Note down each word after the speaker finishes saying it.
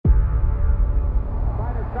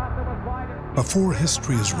Before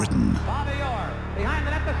history is written,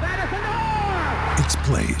 it's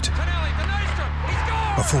played.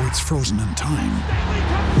 Before it's frozen in time,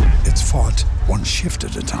 it's fought one shift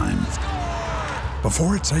at a time.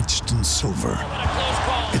 Before it's etched in silver,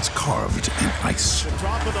 it's carved in ice.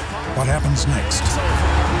 What happens next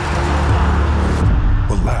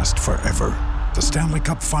will last forever. The Stanley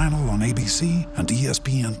Cup Final on ABC and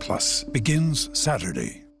ESPN Plus begins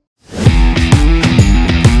Saturday.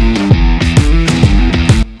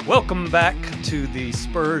 Welcome back to the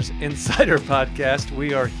Spurs Insider Podcast.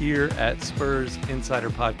 We are here at Spurs Insider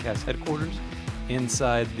Podcast headquarters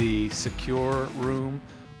inside the secure room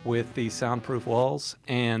with the soundproof walls.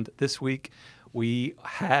 And this week we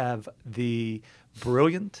have the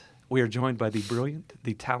brilliant, we are joined by the brilliant,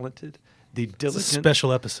 the talented, the diligent, it's a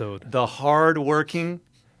special episode, the hard-working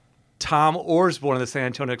Tom Orsborn of the San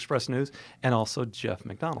Antonio Express News, and also Jeff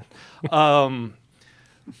McDonald.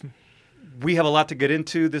 We have a lot to get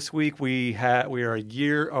into this week. We are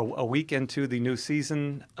a week into the new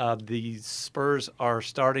season. The Spurs are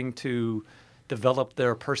starting to develop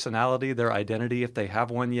their personality, their identity, if they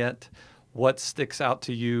have one yet. What sticks out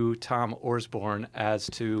to you, Tom Orsborn, as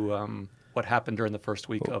to what happened during the first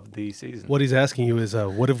week of the season? What he's asking you is,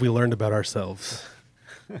 what have we learned about ourselves?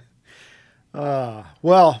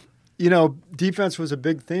 Well, you know, defense was a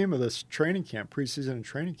big theme of this training camp, preseason and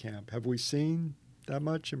training camp. Have we seen that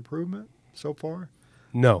much improvement so far?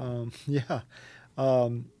 No.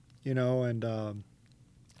 DeMarre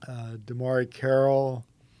Carroll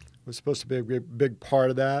was supposed to be a big part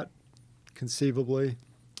of that, conceivably.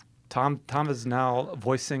 Tom is now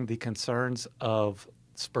voicing the concerns of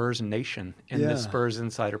Spurs Nation in the Spurs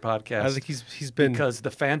Insider Podcast. I think he's been, because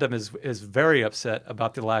the fandom is very upset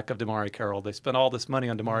about the lack of DeMarre Carroll. They spent all this money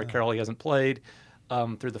on DeMarre Carroll. He hasn't played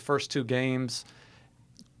through the first two games.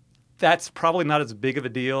 That's probably not as big of a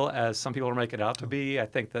deal as some people are making it out to be. I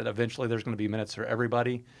think that eventually there's going to be minutes for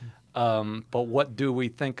everybody. But what do we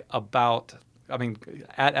think about? I mean,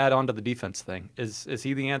 add on to the defense thing. Is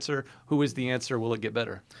he the answer? Who is the answer? Will it get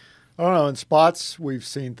better? I don't know. In spots, we've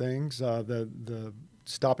seen things. The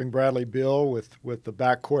stopping Bradley Beal with the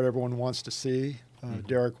backcourt everyone wants to see.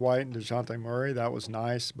 Derek White and DeJounte Murray, that was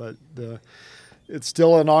nice. But it's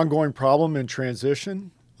still an ongoing problem in transition.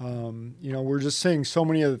 We're just seeing so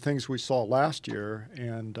many of the things we saw last year.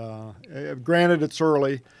 And granted, it's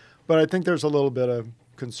early, but I think there's a little bit of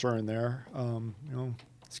concern there.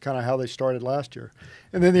 It's kind of how they started last year.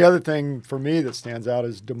 And then the other thing for me that stands out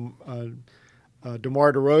is DeMar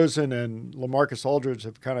DeRozan and LaMarcus Aldridge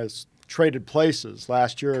have kind of traded places.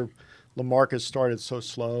 Last year, LaMarcus started so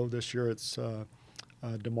slow. This year it's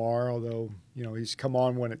DeMar, although he's come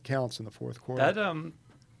on when it counts in the fourth quarter. That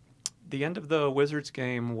the end of the Wizards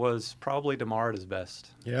game was probably DeMar at his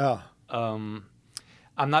best. Yeah. I'm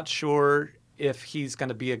not sure if he's going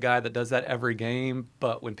to be a guy that does that every game,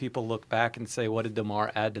 but when people look back and say, what did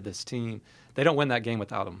DeMar add to this team? They don't win that game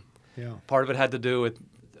without him. Yeah. Part of it had to do with,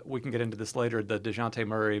 we can get into this later, the DeJounte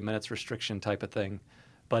Murray minutes restriction type of thing.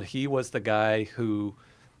 But he was the guy who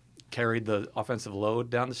carried the offensive load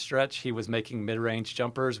down the stretch. He was making mid-range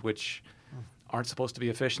jumpers, which aren't supposed to be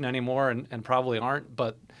efficient anymore and probably aren't.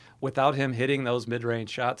 But without him hitting those mid-range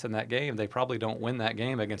shots in that game, they probably don't win that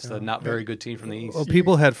game against a not very good team from the East. Well,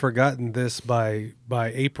 people had forgotten this by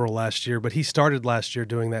April last year, but he started last year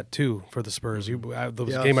doing that too for the Spurs.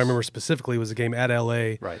 The game I remember specifically was a game at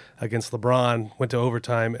L.A. Against LeBron, went to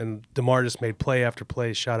overtime, and DeMar just made play after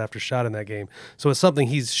play, shot after shot in that game. So it's something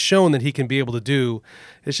he's shown that he can be able to do.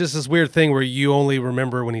 It's just this weird thing where you only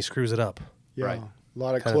remember when he screws it up. Yeah. Right. A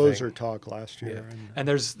lot of closer talk last year. Yeah. And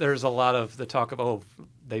there's a lot of the talk of,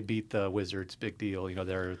 they beat the Wizards, big deal.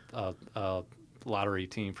 They're a lottery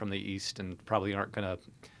team from the East and probably aren't going to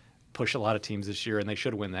push a lot of teams this year, and they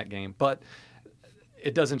should win that game. But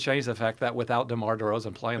it doesn't change the fact that without DeMar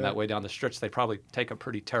DeRozan playing that way down the stretch, they probably take a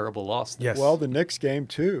pretty terrible loss. Yes. Well, the Knicks game,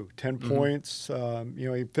 too. 10 points.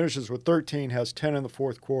 He finishes with 13, has 10 in the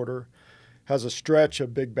fourth quarter. Has a stretch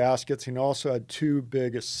of big baskets. He also had 2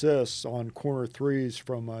 big assists on corner threes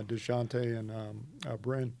from DeJounte and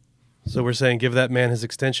Bryn. So we're saying give that man his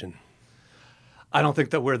extension. I don't think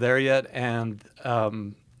that we're there yet. And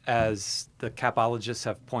as the capologists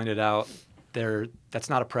have pointed out, that's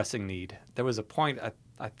not a pressing need. There was a point,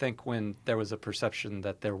 I think, when there was a perception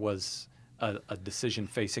that there was a decision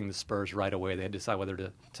facing the Spurs right away. They had to decide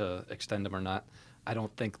whether to extend him or not. I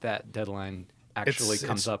don't think that deadline actually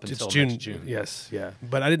comes up until next June. Yes, yeah.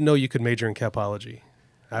 But I didn't know you could major in capology.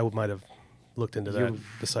 I might have looked into that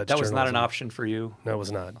besides that was journalism. not an option for you? No, it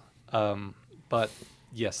was not. But,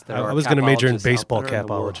 yes, there I was going to major in baseball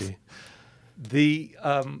capology. The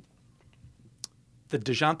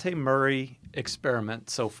DeJounte Murray experiment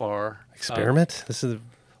so far. Experiment?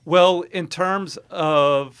 Well, in terms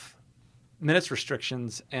of minutes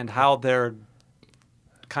restrictions and how they're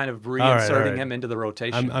kind of reinserting him into the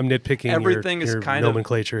rotation. I'm nitpicking everything your is kind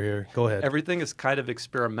nomenclature here. Go ahead. Everything is kind of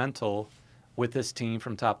experimental with this team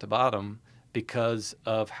from top to bottom because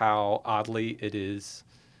of how oddly it is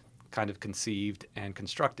kind of conceived and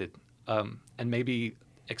constructed. And maybe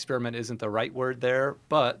experiment isn't the right word there,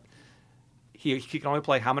 but he can only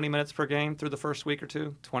play how many minutes per game through the first week or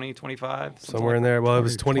two? 20, 25? Somewhere in there. Well, it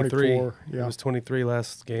was 23. Yeah. It was 23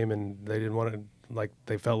 last game, and they didn't want to,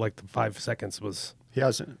 they felt like the 5 seconds was... He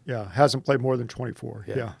hasn't played more than 24.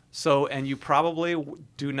 Yeah. So, and you probably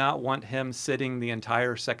do not want him sitting the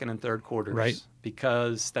entire second and third quarters. Right.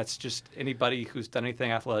 Because that's just anybody who's done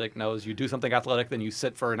anything athletic knows you do something athletic, then you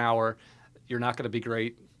sit for an hour. You're not going to be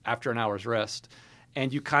great after an hour's rest.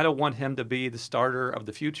 And you kind of want him to be the starter of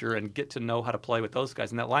the future and get to know how to play with those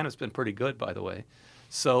guys. And that lineup's been pretty good, by the way.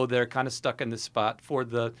 So they're kind of stuck in this spot for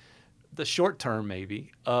the short term,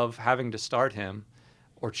 maybe, of having to start him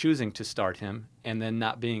or choosing to start him and then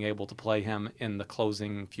not being able to play him in the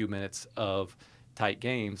closing few minutes of tight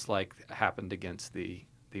games like happened against the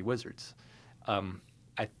Wizards.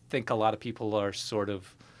 I think a lot of people are sort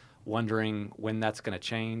of wondering when that's going to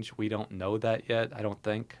change. We don't know that yet, I don't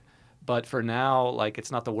think. But for now,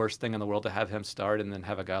 it's not the worst thing in the world to have him start and then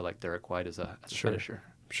have a guy like Derek White as a finisher.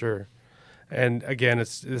 Sure. And again,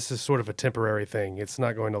 this is sort of a temporary thing. It's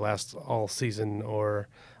not going to last all season or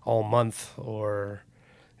all month or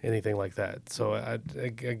anything like that. So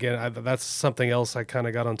that's something else I kind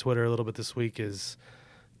of got on Twitter a little bit this week is,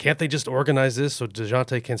 can't they just organize this so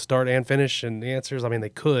DeJounte can start and finish? And the answer is, they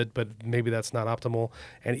could, but maybe that's not optimal.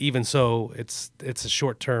 And even so, it's a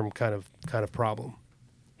short-term kind of problem.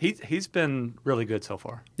 He's been really good so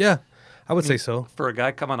far. Yeah, I would say so. For a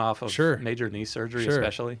guy coming off of major knee surgery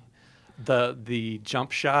especially. The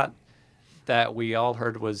jump shot that we all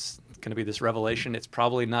heard was going to be this revelation, it's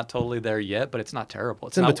probably not totally there yet, but it's not terrible.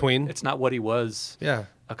 It's in between. It's not what he was a couple of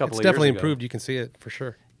years ago. It's definitely improved. You can see it for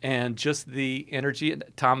sure. And just the energy,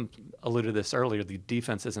 Tom alluded to this earlier, the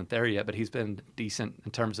defense isn't there yet, but he's been decent in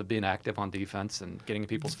terms of being active on defense and getting in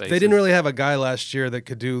people's faces. They didn't really have a guy last year that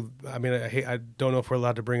could do, I don't know if we're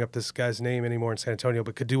allowed to bring up this guy's name anymore in San Antonio,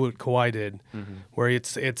 but could do what Kawhi did, where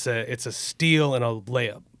it's a steal and a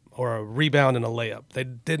layup or a rebound and a layup. They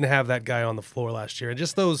didn't have that guy on the floor last year. And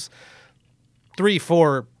just those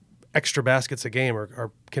 3-4 extra baskets a game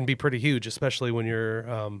can be pretty huge, especially when you're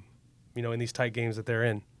in these tight games that they're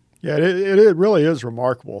in. Yeah, it really is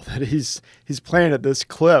remarkable that he's playing at this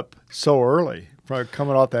clip so early,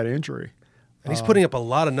 coming off that injury. And he's putting up a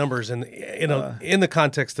lot of numbers in the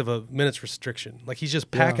context of a minutes restriction. He's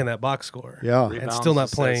just packing that box score. Yeah. Rebounds, and still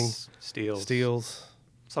not playing. Steals.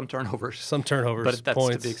 Some turnovers. But that's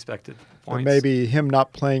points. to be expected. Points. Maybe him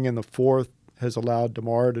not playing in the fourth has allowed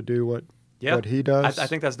DeMar to do what he does. I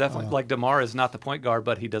think that's definitely DeMar is not the point guard,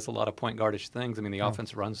 but he does a lot of point guardish things. The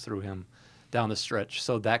offense runs through him down the stretch,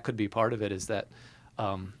 so that could be part of it. Is that,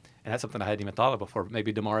 and that's something I hadn't even thought of before.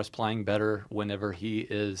 Maybe DeMar is playing better whenever he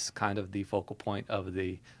is kind of the focal point of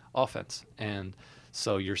the offense, and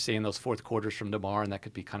so you're seeing those fourth quarters from DeMar, and that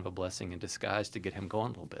could be kind of a blessing in disguise to get him going a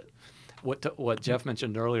little bit. What Jeff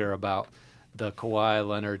mentioned earlier about the Kawhi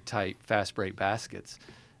Leonard type fast break baskets.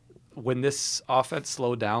 When this offense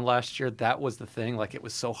slowed down last year, that was the thing. It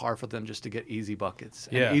was so hard for them just to get easy buckets.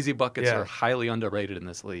 And easy buckets are highly underrated in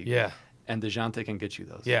this league. Yeah. And DeJounte can get you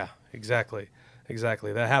those. Yeah, exactly.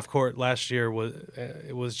 That half court last year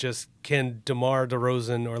was just, can DeMar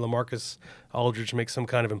DeRozan or LaMarcus Aldridge make some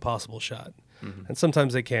kind of impossible shot? Mm-hmm. And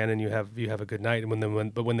sometimes they can, and you have a good night.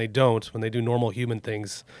 But when they don't, when they do normal human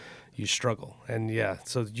things, you struggle. And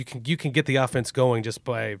so you can get the offense going just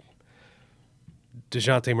by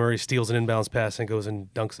DeJounte Murray steals an inbounds pass and goes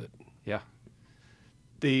and dunks it. Yeah.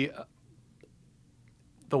 The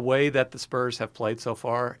way that the Spurs have played so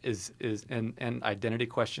far is and identity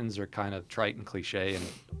questions are kind of trite and cliche and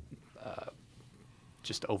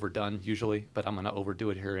just overdone usually, but I'm going to overdo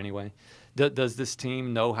it here anyway. Does this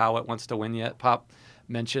team know how it wants to win yet? Pop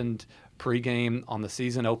mentioned pregame on the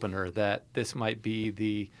season opener that this might be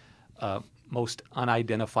the most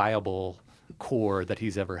unidentifiable core that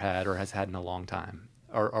he's ever had or has had in a long time.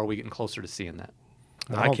 Are we getting closer to seeing that?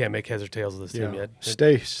 I can't make heads or tails of this team yet.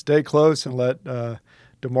 Stay close and let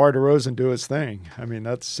DeMar DeRozan do his thing.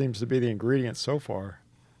 That seems to be the ingredient so far.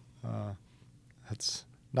 That's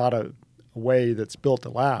not a way that's built to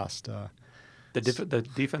last. The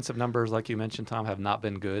defensive numbers, like you mentioned, Tom, have not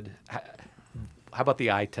been good. How about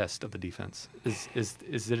the eye test of the defense? Is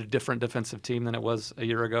it a different defensive team than it was a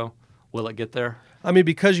year ago? Will it get there?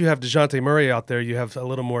 Because you have DeJounte Murray out there, you have a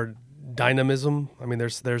little more dynamism. I mean,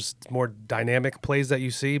 there's more dynamic plays that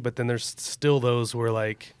you see, but then there's still those where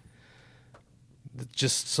like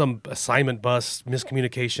just some assignment bust,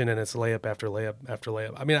 miscommunication, and it's layup after layup after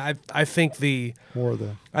layup. I mean, I think the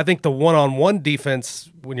one-on-one defense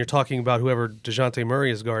when you're talking about whoever DeJounte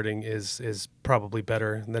Murray is guarding is probably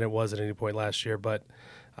better than it was at any point last year, but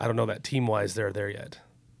I don't know that team-wise they're there yet.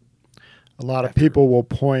 A lot of people will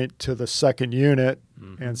point to the second unit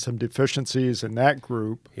and some deficiencies in that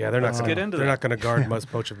group. Yeah, they're not going to guard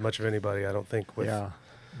much of anybody, I don't think.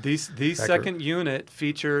 The second unit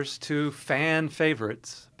features two fan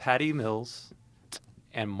favorites, Patty Mills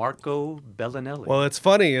and Marco Bellinelli. Well, it's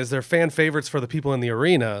funny is they're fan favorites for the people in the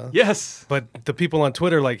arena. Yes. But the people on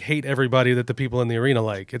Twitter like hate everybody that the people in the arena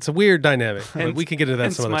like. It's a weird dynamic. We can get into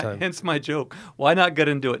that some other time. Hence my joke. Why not get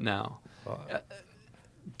into it now?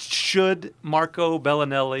 Should Marco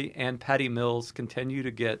Bellinelli and Patty Mills continue to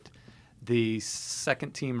get the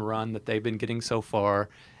second team run that they've been getting so far?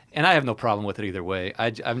 And I have no problem with it either way.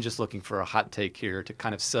 I'm just looking for a hot take here to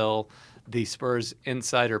kind of sell the Spurs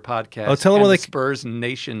Insider podcast tell them and where the Spurs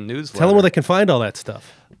Nation newsletter. Tell them where they can find all that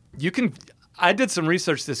stuff. You can. I did some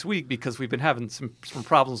research this week because we've been having some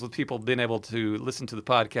problems with people being able to listen to the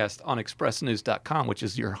podcast on expressnews.com, which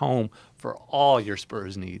is your home for all your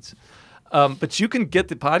Spurs needs. But you can get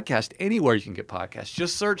the podcast anywhere you can get podcasts.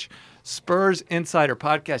 Just search Spurs Insider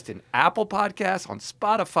Podcast in Apple Podcasts, on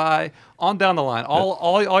Spotify, on down the line.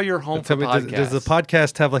 All your home for podcasts. Does the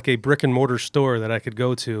podcast have like a brick and mortar store that I could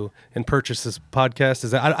go to and purchase this podcast?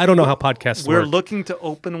 Is that I don't know how podcasts work. We're looking to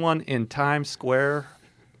open one in Times Square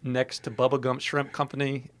next to Bubba Gump Shrimp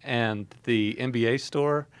Company and the NBA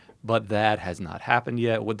store. But that has not happened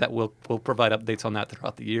yet. We'll provide updates on that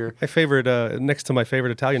throughout the year. My favorite, next to my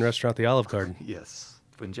favorite Italian restaurant, the Olive Garden. Yes.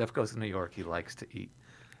 When Jeff goes to New York, he likes to eat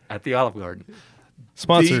at the Olive Garden.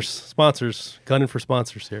 Sponsors. Gunning for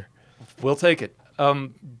sponsors here. We'll take it.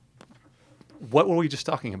 What were we just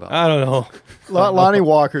talking about? I don't know. Lonnie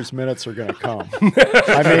Walker's minutes are going to come.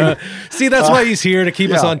 I mean, see, that's why he's here to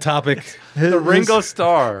keep us on topic. The Ringo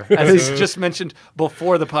Starr, as he's just mentioned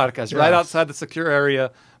before the podcast, right outside the secure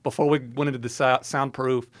area, before we went into the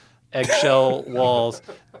soundproof eggshell walls,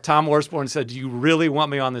 Tom Worsborn said, "Do you really want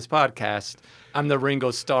me on this podcast? I'm the Ringo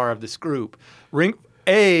Starr of this group."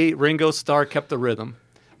 Ringo Starr kept the rhythm.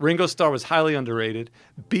 Ringo Starr was highly underrated.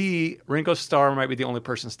 B, Ringo Starr might be the only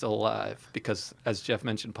person still alive because, as Jeff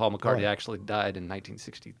mentioned, Paul McCartney actually died in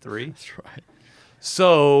 1963. That's right.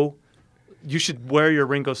 So you should wear your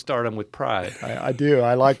Ringo Stardom with pride. I do.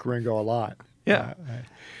 I like Ringo a lot. Yeah.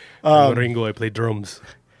 Ringo, I play drums.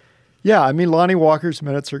 Yeah, I mean, Lonnie Walker's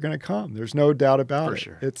minutes are going to come. There's no doubt about it.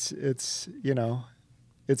 Sure. It's it's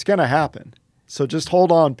going to happen. So just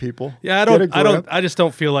hold on, people. Yeah, I just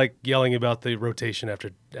don't feel like yelling about the rotation after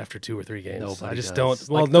 2 or 3 games. Nobody I just does. don't.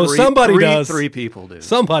 Well, no, somebody does. 3 people do.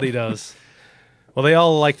 Somebody does. Well, they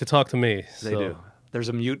all like to talk to me. They do. There's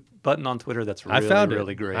a mute button on Twitter that's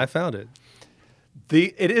really great. I found it.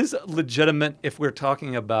 It is legitimate if we're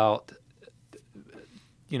talking about,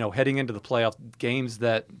 heading into the playoff games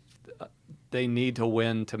that they need to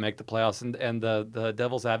win to make the playoffs. And the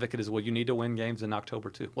devil's advocate is, well, you need to win games in October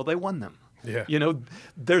too. Well, they won them. Yeah.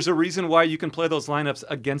 There's a reason why you can play those lineups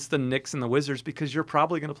against the Knicks and the Wizards because you're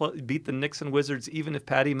probably going to beat the Knicks and Wizards even if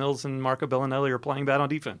Patty Mills and Marco Bellinelli are playing bad on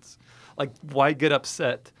defense. Like, why get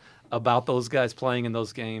upset about those guys playing in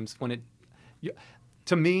those games when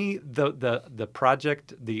to me, the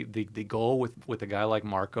project, the goal with a guy like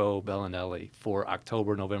Marco Bellinelli for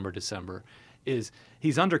October, November, December is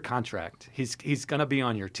he's under contract. He's going to be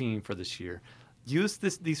on your team for this year. Use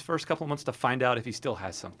these first couple of months to find out if he still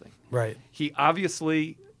has something. Right. He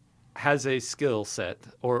obviously has a skill set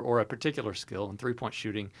or a particular skill in three-point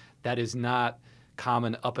shooting that is not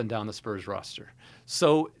common up and down the Spurs roster.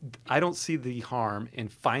 So I don't see the harm in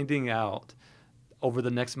finding out over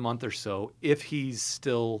the next month or so if he's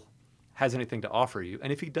still has anything to offer you.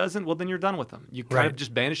 And if he doesn't, well, then you're done with him. You kind of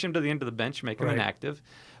just banish him to the end of the bench, make him inactive.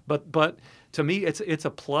 But to me, it's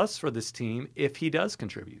a plus for this team if he does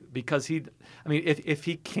contribute because if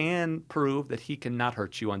he can prove that he cannot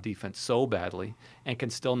hurt you on defense so badly and can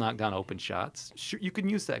still knock down open shots, sure, you can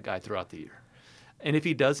use that guy throughout the year. And if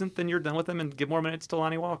he doesn't, then you're done with him and give more minutes to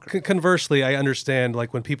Lonnie Walker. Conversely, I understand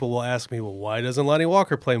like when people will ask me, well, why doesn't Lonnie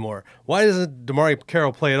Walker play more? Why doesn't DeMarre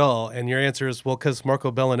Carroll play at all? And your answer is, well, because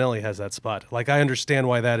Marco Bellinelli has that spot. Like, I understand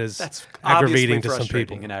why that's aggravating to some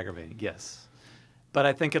people. And aggravating, yes. But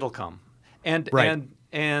I think it'll come. And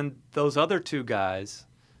those other two guys,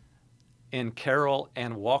 in Carroll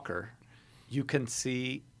and Walker, you can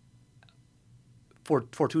see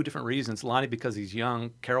for two different reasons. Lonnie because he's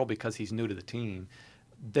young, Carroll because he's new to the team.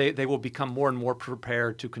 they will become more and more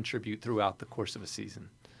prepared to contribute throughout the course of a season.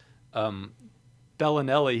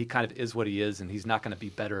 Bellinelli, he kind of is what he is, and he's not going to be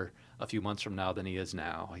better a few months from now than he is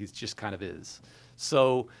now. He's just kind of is.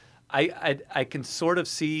 So I can sort of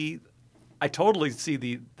see, I totally see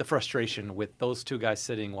the frustration with those two guys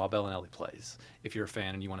sitting while Bellinelli plays. If you're a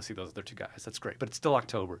fan and you want to see those other two guys, that's great. But it's still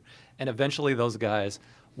October, and eventually those guys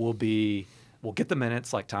will get the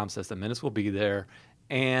minutes, like Tom says. The minutes will be there,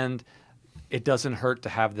 and it doesn't hurt to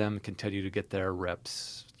have them continue to get their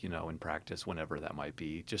reps, in practice, whenever that might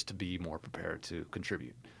be, just to be more prepared to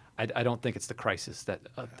contribute. I don't think it's the crisis that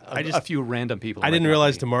a few random people. I didn't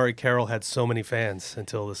realize DeMarre Carroll had so many fans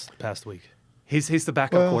until this past week. He's the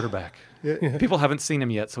backup quarterback. People haven't seen him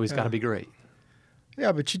yet, so he's got to be great.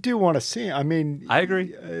 Yeah, but you do want to see him. I mean, I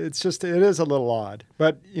agree. It is a little odd,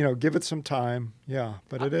 but give it some time. Yeah,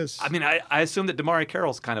 but it is. I mean, I assume that DeMarre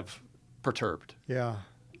Carroll's kind of perturbed. Yeah.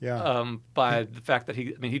 By the fact that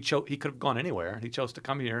he could have gone anywhere. He chose to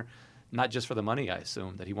come here, not just for the money. I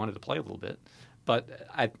assume that he wanted to play a little bit, but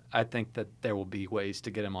I think that there will be ways to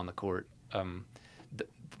get him on the court.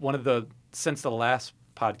 Since the last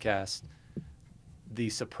podcast, the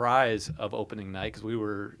surprise of opening night,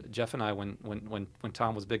 because Jeff and I, when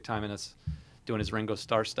Tom was big time in us doing his Ringo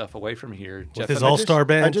Starr stuff away from here, with his all-star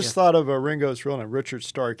band. I just thought of Ringo's real name, Richard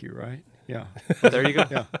Starkey, right? Yeah. There you go.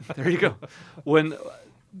 Yeah. There you go.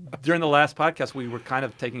 During the last podcast, we were kind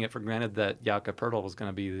of taking it for granted that Jakob Poeltl was going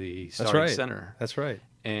to be the starting center. That's right.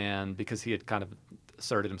 And because he had kind of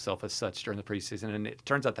asserted himself as such during the preseason, and it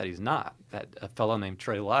turns out that he's not. That a fellow named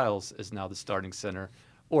Trey Lyles is now the starting center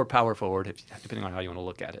or power forward, depending on how you want to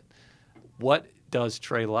look at it. What does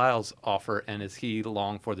Trey Lyles offer, and is he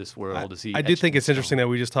long for this world? I do think it's interesting that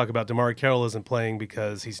we just talk about DeMarre Carroll isn't playing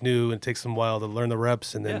because he's new and it takes him a while to learn the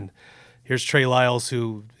reps, and then here's Trey Lyles,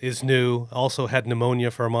 who is new, also had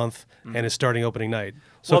pneumonia for a month, and is starting opening night.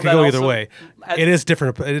 So it can go either way. It is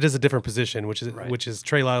different. It is a different position, which is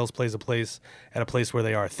Trey Lyles plays at a place where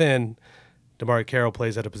they are thin. DeMarre Carroll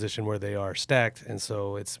plays at a position where they are stacked, and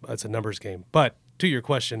so it's a numbers game. But to your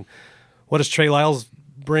question, what does Trey Lyles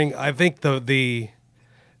bring? I think the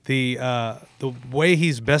way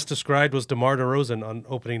he's best described was DeMar DeRozan on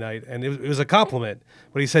opening night, and it was a compliment.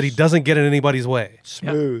 But he said he doesn't get in anybody's way.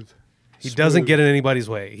 Smooth. He doesn't get in anybody's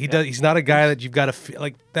way. He's not a guy that you've got to feel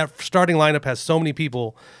like. That starting lineup has so many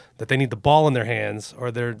people that they need the ball in their hands,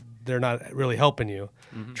 or they're not really helping you.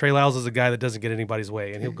 Mm-hmm. Trey Lyles is a guy that doesn't get anybody's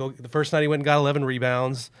way, and he'll go. The first night he went and got 11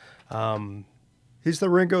 rebounds. He's the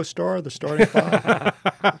Ringo Starr, the starting five.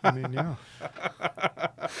 I mean, yeah.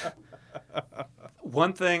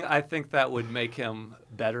 One thing I think that would make him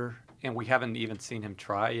better, and we haven't even seen him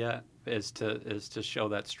try yet, is to show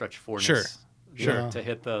that stretch fourness. Sure. To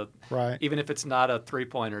hit the right. Even if it's not a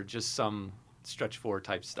 3-pointer, just some stretch four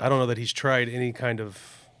type stuff. I don't know that he's tried any kind of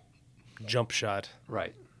jump shot.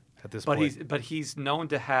 Right. At this point. But he's known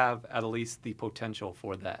to have at least the potential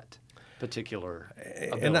for that particular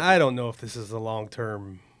ability. And I don't know if this is a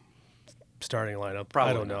long-term starting lineup.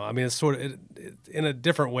 Probably I don't know. I mean, it's sort of in a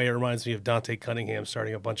different way. It reminds me of Dante Cunningham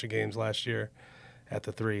starting a bunch of games last year at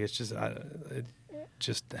the 3. It's just it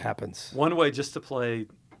just happens. One way just to play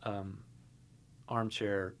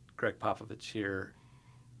armchair Greg Popovich here,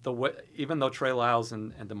 even though Trey Lyles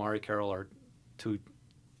and DeMarre Carroll are two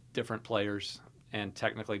different players and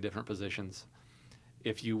technically different positions,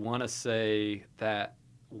 if you want to say that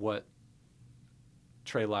what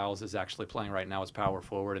Trey Lyles is actually playing right now is power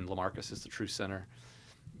forward and LaMarcus is the true center,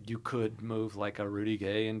 you could move like a Rudy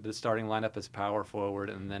Gay into the starting lineup as power forward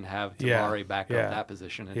and then have DeMarre back up that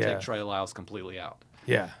position and take Trey Lyles completely out.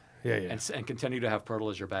 Yeah. And continue to have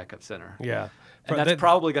Poeltl as your backup center. Yeah. And that's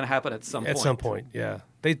probably going to happen at some point. At some point, yeah.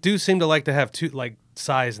 They do seem to like to have two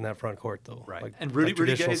size in that front court, though. Right. Like, and Rudy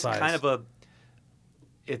Gay is kind of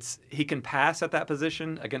he can pass at that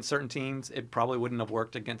position against certain teams. It probably wouldn't have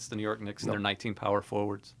worked against the New York Knicks and their 19 power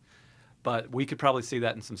forwards. But we could probably see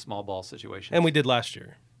that in some small ball situations. And we did last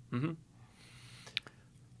year. Mm-hmm.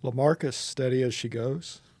 LaMarcus, steady as she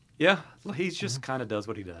goes. Yeah, he just kind of does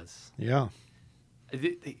what he does. Yeah.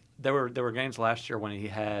 There were games last year when he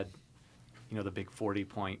had, the big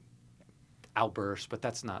 40-point outburst, but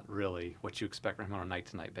that's not really what you expect from him on a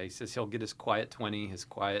night-to-night basis. He'll get his quiet 20, his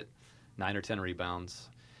quiet 9 or 10 rebounds.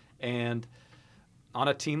 And on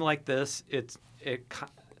a team like this,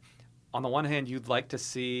 on the one hand, you'd like to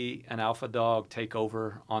see an alpha dog take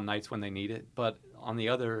over on nights when they need it, but on the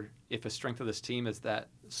other, if a strength of this team is that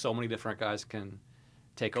so many different guys can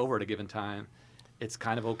take over at a given time, it's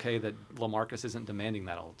kind of okay that LaMarcus isn't demanding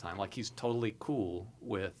that all the time. Like, he's totally cool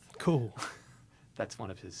with... Cool. That's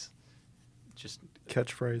one of his just...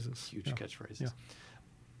 catchphrases. Huge catchphrases.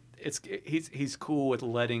 he's cool with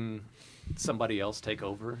letting somebody else take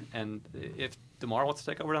over, and if DeMar wants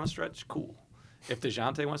to take over down the stretch, cool. If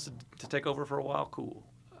DeJounte wants to take over for a while, cool.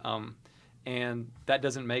 And that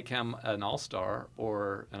doesn't make him an all-star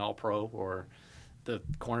or an all-pro or the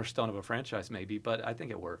cornerstone of a franchise, maybe, but I think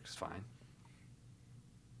it works fine.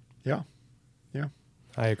 Yeah.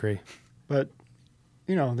 I agree. But,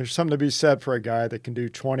 there's something to be said for a guy that can do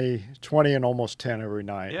 20 and almost 10 every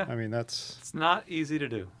night. Yeah. I mean, it's not easy to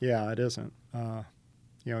do. Yeah, it isn't.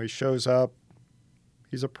 He shows up.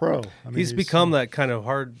 He's a pro. I mean, he's become that kind of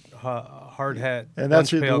hard hat. And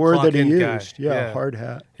that's the word that he used. Yeah, hard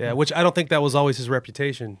hat. Yeah, which I don't think that was always his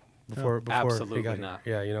reputation before Absolutely he got not.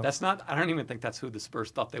 Here. Yeah, That's not. I don't even think that's who the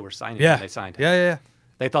Spurs thought they were signing when they signed him. Yeah.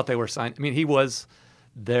 They thought they were signing. I mean, he was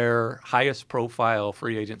their highest profile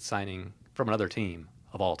free agent signing from another team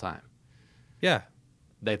of all time. Yeah.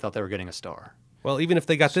 They thought they were getting a star. Well, even if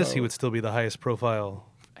they got this, he would still be the highest profile.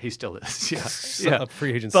 He still is, yeah.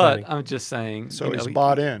 Free agent but signing. I'm just saying. So he's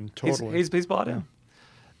bought in, totally. He's bought in.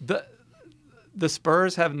 The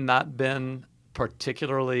Spurs have not been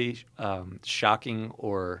particularly shocking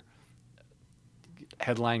or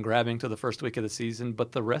headline grabbing to the first week of the season,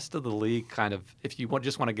 but the rest of the league kind of, if you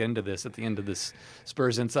just want to get into this at the end of this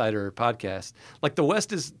Spurs Insider podcast, like the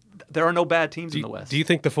West there are no bad teams in the West. Do you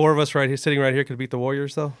think the four of us sitting right here could beat the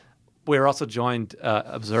Warriors, though? We're also joined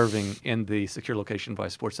observing in the secure location by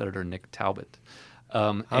sports editor Nick Talbot.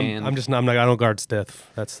 I don't guard Steph.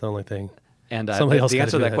 That's the only thing. And the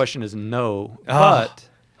answer to that question is no. But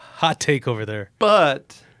hot take over there.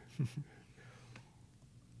 But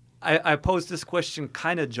I posed this question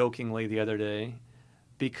kind of jokingly the other day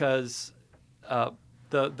because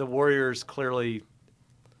the Warriors clearly,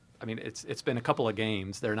 I mean, it's been a couple of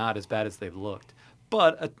games. They're not as bad as they've looked.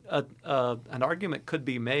 But an argument could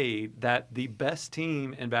be made that the best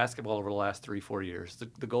team in basketball over the last 3-4 years,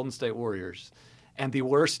 the Golden State Warriors, and the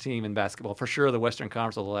worst team in basketball, for sure the Western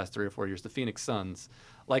Conference over the last 3 or 4 years, the Phoenix Suns,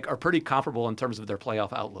 are pretty comparable in terms of their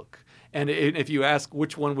playoff outlook. And if you ask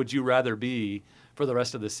which one would you rather be for the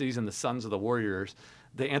rest of the season, the Suns or the Warriors,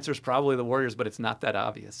 the answer is probably the Warriors, but it's not that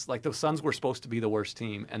obvious. The Suns were supposed to be the worst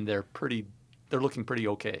team, and they're looking pretty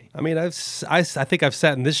okay. I mean, I think I've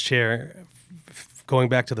sat in this chair going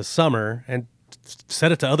back to the summer and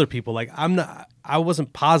said it to other people. I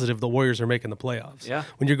wasn't positive the Warriors are making the playoffs. Yeah.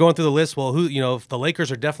 When you're going through the list, well, if the Lakers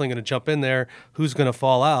are definitely going to jump in there, who's going to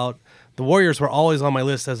fall out? The Warriors were always on my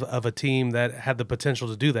list of a team that had the potential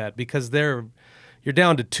to do that because you're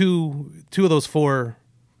down to two of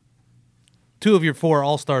your four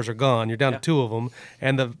All-Stars are gone. You're down to two of them,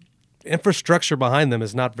 and the infrastructure behind them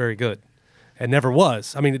is not very good. It never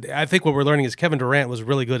was. I mean, I think what we're learning is Kevin Durant was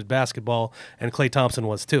really good at basketball, and Klay Thompson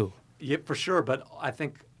was too. Yeah, for sure. But I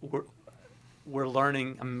think we're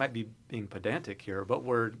learning. I might be being pedantic here, but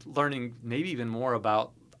we're learning maybe even more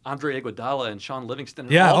about Andre Iguodala and Sean Livingston.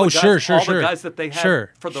 And yeah. all the guys that they had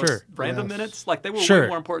for those random minutes, they were way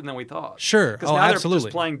more important than we thought. Sure. Because now they're just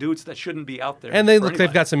playing dudes that shouldn't be out there. And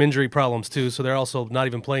they've got some injury problems too, so they're also not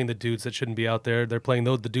even playing the dudes that shouldn't be out there. They're playing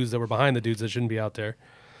the dudes that were behind the dudes that shouldn't be out there.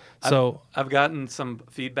 So I've gotten some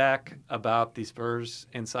feedback about the Spurs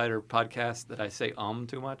Insider podcast that I say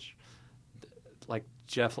too much. Like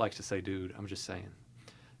Jeff likes to say, dude. I'm just saying.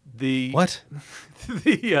 What?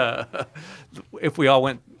 If we all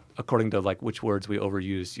went according to which words we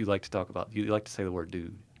overused, you like to say the word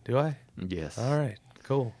dude. Do I? Yes. All right.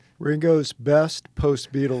 Cool. Ringo's best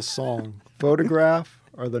post-Beatles song, Photograph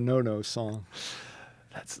or the No-No song?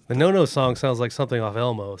 The No-No song sounds like something off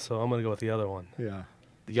Elmo, so I'm going to go with the other one. Yeah.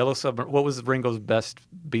 The Yellow Submarine. What was Ringo's best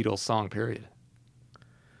Beatles song, period?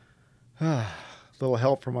 Little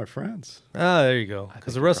Help from My Friends. Ah, there you go.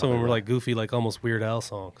 Because the rest of them were goofy, almost Weird Al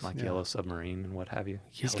songs. Yellow Submarine and what have you.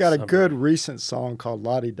 He's got a good recent song called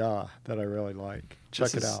La Di Da that I really like.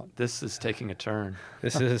 Check it out. This is taking a turn.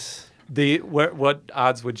 This is... What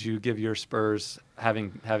odds would you give your Spurs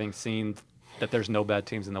having seen that there's no bad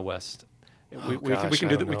teams in the West? We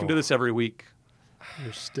can do this every week.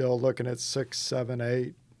 You're still looking at 6, 7,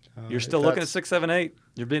 8. You're still looking at 6, 7, 8.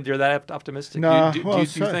 You're that optimistic? No. Do you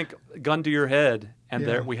think, gun to your head,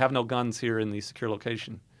 and we have no guns here in the secure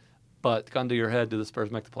location, but gun to your head, do the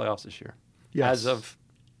Spurs make the playoffs this year? Yes.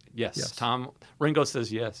 Yes. Tom Ringo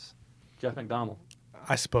says yes. Jeff McDonald.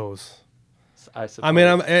 I suppose. I mean,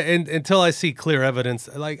 until I see clear evidence,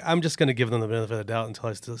 I'm just going to give them the benefit of the doubt until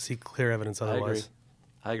I still see clear evidence otherwise.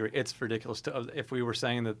 I agree. It's ridiculous. If we were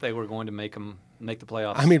saying that they were going to make the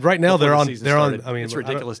playoffs, I mean, right now they're on. I mean, it's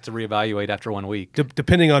ridiculous to reevaluate after 1 week.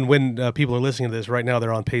 Depending on when people are listening to this, right now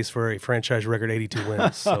they're on pace for a franchise record 82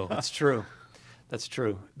 wins. So That's true.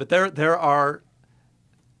 But there are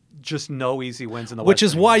just no easy wins in the West. Which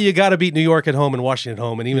is why you got to beat New York at home and Washington at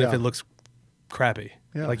home, and even if it looks crappy,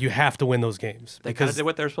 like you have to win those games. They kind of did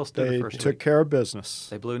what they're supposed to do the first week. They took care of business.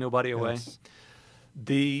 They blew nobody away.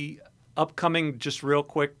 The upcoming, just real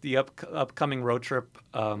quick, the upcoming road trip,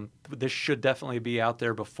 this should definitely be out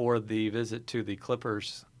there before the visit to the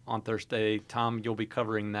Clippers on Thursday. Tom, you'll be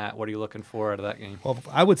covering that. What are you looking for out of that game? Well,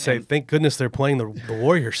 I would say thank goodness they're playing the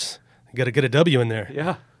Warriors. Got to get a W in there.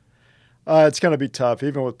 Yeah. It's going to be tough,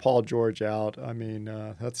 even with Paul George out. I mean,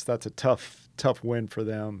 that's a tough win for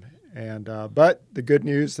them. And but the good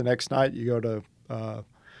news, the next night you go to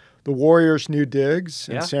the Warriors' new digs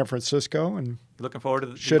in San Francisco, and looking forward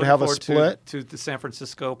to should have a split to the San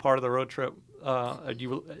Francisco part of the road trip.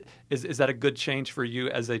 Is that a good change for you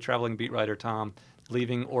as a traveling beat writer, Tom,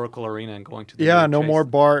 leaving Oracle Arena and going to the no more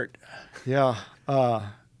Bart.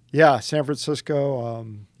 San Francisco.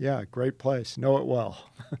 Great place. Know it well.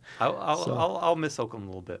 I'll miss Oakland a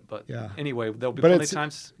little bit, but anyway, there'll be plenty of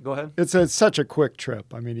times. Go ahead. It's such a quick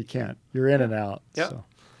trip. I mean, you're in and out. Yeah. So.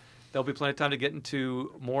 There'll be plenty of time to get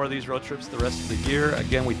into more of these road trips the rest of the year.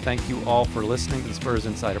 Again, we thank you all for listening to the Spurs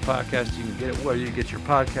Insider Podcast. You can get it where you get your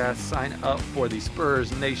podcast. Sign up for the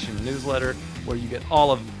Spurs Nation newsletter where you get all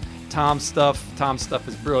of Tom's stuff. Tom's stuff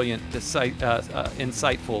is brilliant,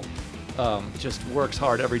 insightful, just works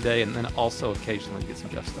hard every day, and then also occasionally get some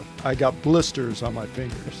Jeff stuff. I got blisters on my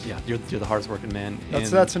fingers. Yeah, you're the hardest working man.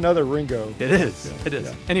 That's another Ringo. It is. Yeah, it is.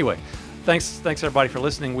 Yeah. Anyway, thanks everybody for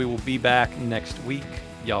listening. We will be back next week.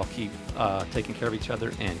 Y'all keep taking care of each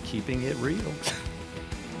other and keeping it real.